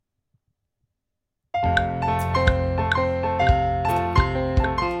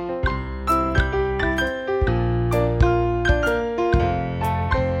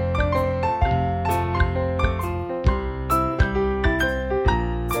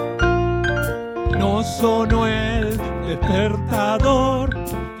no sonó el despertador,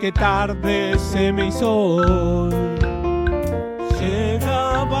 qué tarde se me hizo hoy.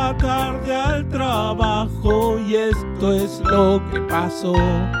 Llegaba tarde al trabajo y esto es lo que pasó.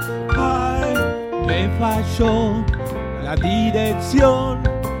 Ay, me falló la dirección,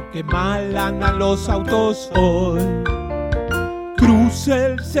 qué mal andan los autos hoy. Crucé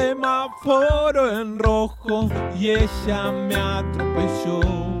el semáforo en rojo y ella me atropelló.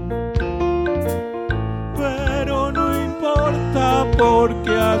 Pero no importa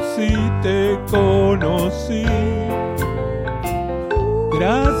porque así te conocí.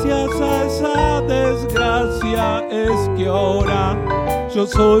 Gracias a esa desgracia es que ahora yo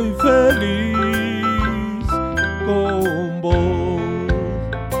soy feliz con vos.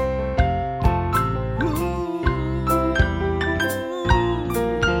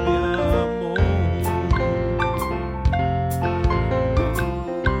 Mi amor.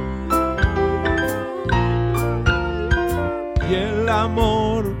 Y el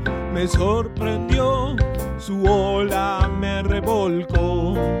amor me sorprendió, su ola me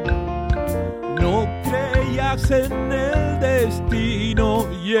revolcó. No creías en el destino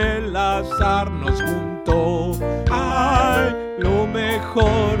y el azar nos juntó. Ay, lo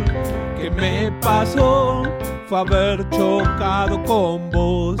mejor que me pasó fue haber chocado con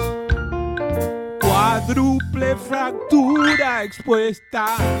vos. Cuádruple fractura expuesta,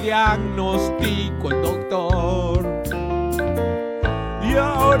 diagnosticó el doctor. Y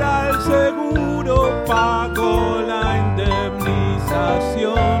ahora el seguro pagó la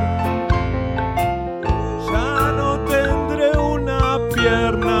indemnización. Ya no tendré una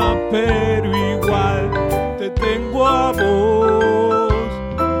pierna, pero igual te tengo a vos,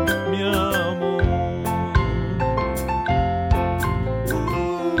 mi amor.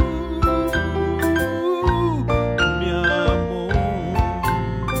 Mi amor.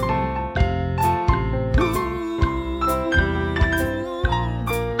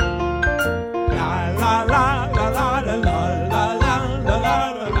 La la la la la la la la la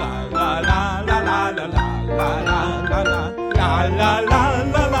la la la la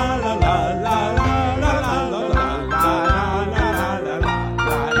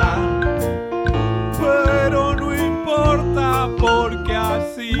pero no importa porque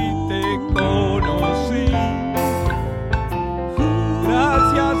así te conocí.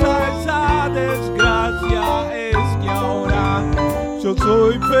 Gracias a esa desgracia es que ahora yo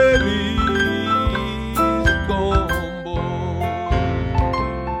soy feliz con